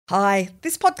Hi,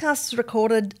 this podcast is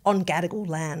recorded on Gadigal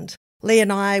land. Lee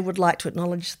and I would like to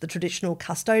acknowledge the traditional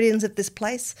custodians of this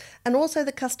place and also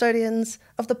the custodians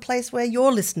of the place where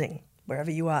you're listening, wherever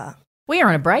you are. We are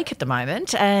on a break at the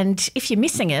moment, and if you're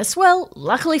missing us, well,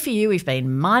 luckily for you, we've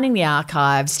been mining the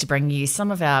archives to bring you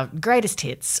some of our greatest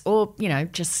hits, or,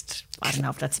 just, I don't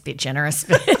know if that's a bit generous,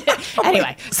 but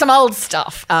anyway, some old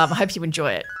stuff. I hope you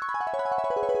enjoy it.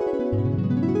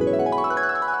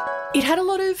 It had a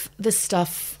lot of the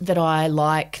stuff that I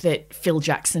like that Phil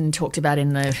Jackson talked about in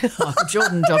the Michael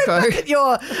Jordan doco.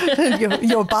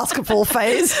 your basketball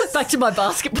phase. Back to my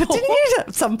basketball. But didn't you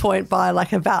at some point buy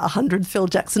like about 100 Phil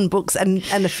Jackson books and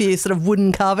a few sort of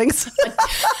wooden carvings?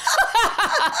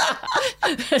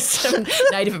 Some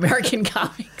Native American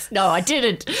carvings. No, I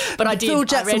didn't, but I did. Phil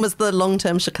Jackson was the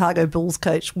long-term Chicago Bulls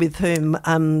coach with whom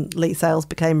Lee Sales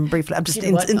became briefly. I'm just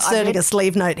inserting a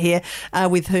sleeve note here,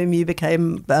 with whom you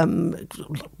became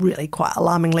really quite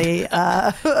alarmingly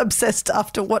obsessed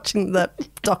after watching the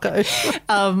doco.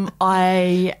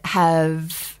 I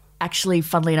have actually,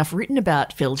 funnily enough, written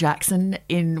about Phil Jackson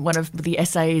in one of the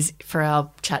essays for our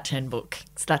Chat 10 book.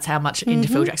 So that's how much into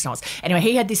Phil Jackson I was. Anyway,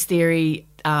 he had this theory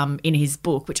in his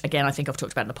book, which, again, I think I've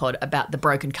talked about in the pod, about the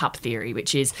broken cup theory,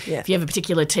 which is if you have a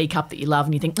particular teacup that you love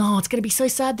and you think, oh, it's going to be so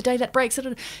sad the day that breaks,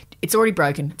 it's already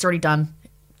broken. It's already done.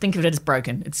 Think of it as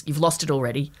broken. You've lost it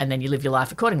already, and then you live your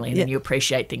life accordingly, and then you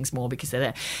appreciate things more because they're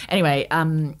there. Anyway,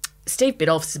 Steve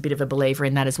Biddulph's a bit of a believer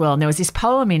in that as well. And there was this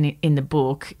poem in the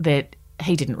book that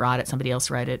he didn't write it, somebody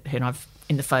else wrote it, and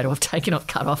in the photo I've taken off,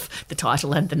 cut off the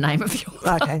title and the name of the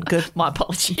author. Okay, good. My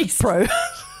apologies. Pro.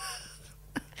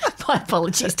 My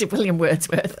apologies to William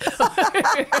Wordsworth.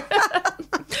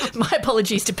 My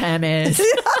apologies to Pam Ayres.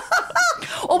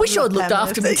 Or we sure looked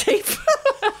after me, teeth.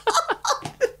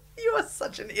 You are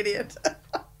such an idiot.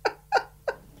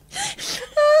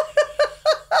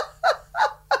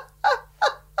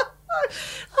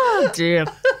 Oh, dear.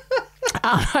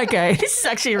 Okay, this is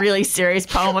actually a really serious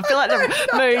poem. I feel like the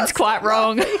mood's quite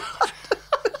wrong. You're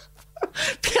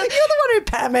the one who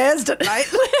Pam Ayres it,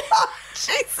 mate.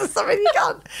 Jesus, I mean, you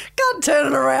can't turn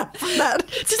it around from that.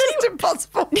 It's just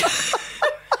impossible.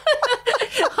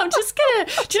 I'm just going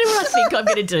to... Do you know what I think I'm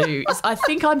going to do? I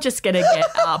think I'm just going to get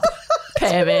up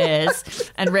Pam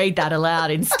Ayres and read that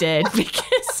aloud instead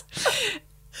because...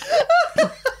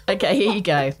 Okay, here you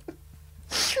go.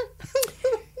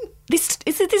 This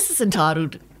is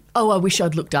entitled, Oh, I Wish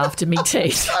I'd Looked After Me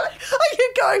Teeth. Are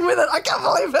you going with it? I can't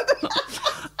believe it.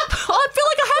 I feel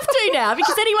like I have to now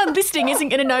because anyone listening isn't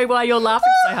going to know why you're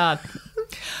laughing so hard.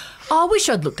 Oh, I wish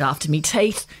I'd looked after me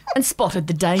teeth and spotted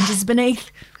the dangers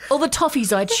beneath. All the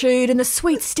toffees I chewed and the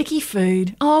sweet sticky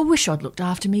food. Oh, I wish I'd looked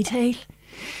after me teeth.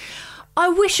 I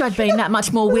wish I'd been that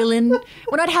much more willing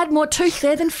when I'd had more tooth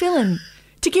there than filling.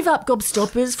 To give up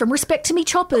gobstoppers from respect to me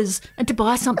choppers and to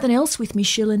buy something else with me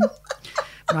shilling.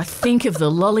 When I think of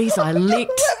the lollies I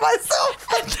licked, myself.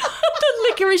 the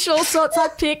licorice all sorts I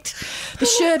picked, the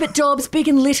sherbet daubs big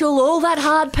and little, all that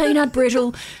hard peanut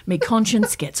brittle, me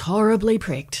conscience gets horribly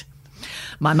pricked.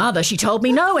 My mother, she told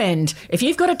me no end. If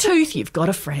you've got a tooth, you've got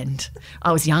a friend.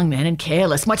 I was young then and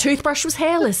careless. My toothbrush was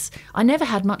hairless. I never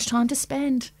had much time to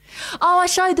spend. Oh, I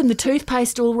showed them the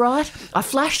toothpaste all right. I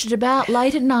flashed it about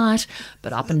late at night.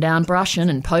 But up and down brushing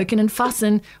and poking and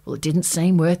fussing, well, it didn't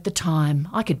seem worth the time.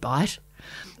 I could bite.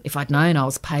 If I'd known I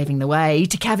was paving the way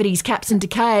to cavities, caps and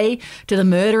decay, to the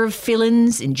murder of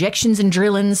fillings, injections and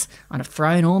drillings, I'd have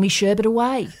thrown all me sherbet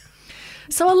away.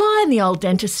 So I lie in the old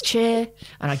dentist's chair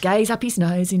and I gaze up his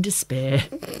nose in despair.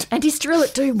 And his drill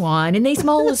it do whine in these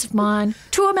molars of mine.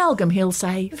 To amalgam, he'll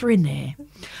say, for in there.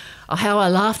 Oh, how I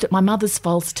laughed at my mother's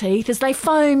false teeth as they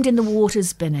foamed in the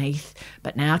waters beneath.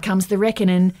 But now comes the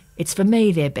reckoning. It's for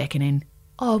me they're beckoning.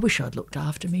 Oh, I wish I'd looked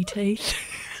after me teeth.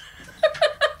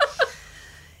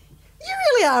 You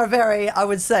really are a very, I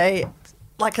would say,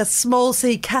 like a small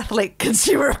C Catholic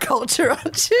consumer of culture,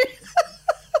 aren't you?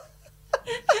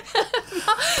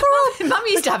 Mum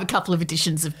used to have a couple of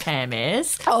editions of Pam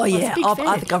Ayres. Oh, yeah.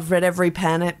 I think I've read every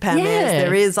Pam Ayres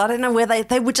there is. I don't know where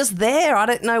they were just there. I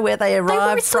don't know where they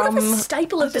arrived from. They were sort of a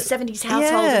staple of the 70s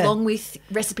household, along with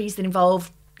recipes that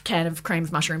involved a can of cream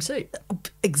of mushroom soup.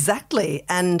 Exactly.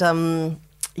 And,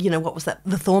 what was that?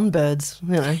 The Thornbirds,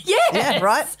 Yes. Yeah,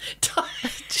 right?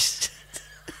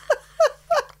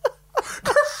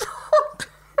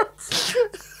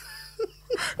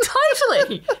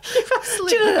 Totally.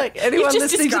 Do you know, like, anyone You've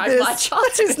just listening to described this my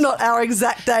childhood. who's not our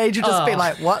exact age, you'll just be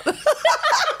like, what?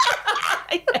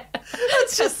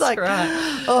 It's just like, right.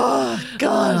 oh,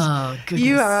 God. Oh, goodness.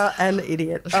 You are an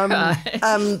idiot.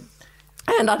 And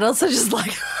I'd also just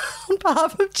like, on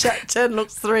behalf of Chat 10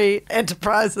 Looks 3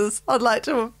 Enterprises, I'd like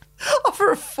to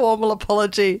offer a formal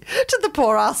apology to the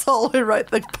poor asshole who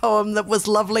wrote the poem that was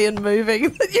lovely and moving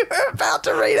that you were about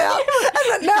to read out,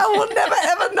 and that now we'll never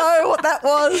ever know what that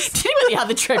was. Do you know what the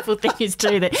other dreadful thing is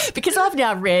too? That because I've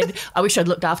now read I Wish I'd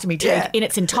Looked After Me Too in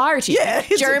its entirety,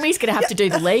 Jeremy's going to have to do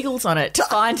the legals on it to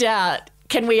find out.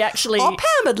 Can we actually... Oh, Pam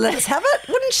would let us have it,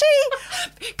 wouldn't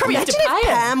she? Probably Imagine have to pay if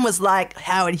her. Pam was like,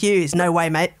 Howard Hughes, no way,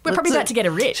 mate. We're probably about to get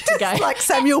a writ to go. Like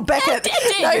Samuel Beckett.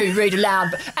 How dare you read aloud?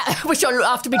 Wish I looked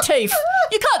after me teeth.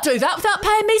 You can't do that without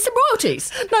paying me some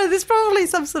royalties. No, there's probably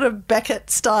some sort of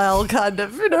Beckett-style kind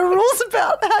of, rules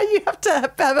about how you have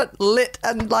to have it lit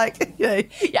and You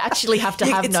actually have to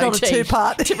have it's no not a teeth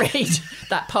two-part. to read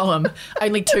that poem.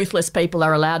 Only toothless people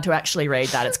are allowed to actually read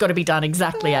that. It's got to be done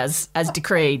exactly as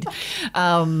decreed.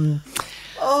 God.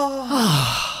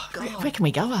 Where can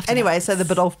we go after Anyway, that? so the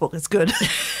Badolf book is good.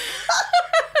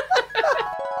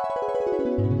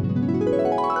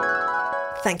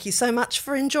 Thank you so much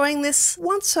for enjoying this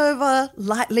once-over,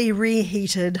 lightly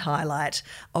reheated highlight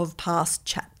of past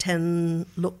Chat 10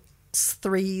 looks,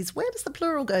 threes. Where does the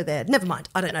plural go there? Never mind.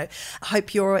 I don't know. I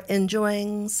hope you're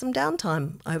enjoying some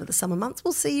downtime over the summer months.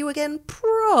 We'll see you again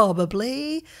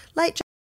probably late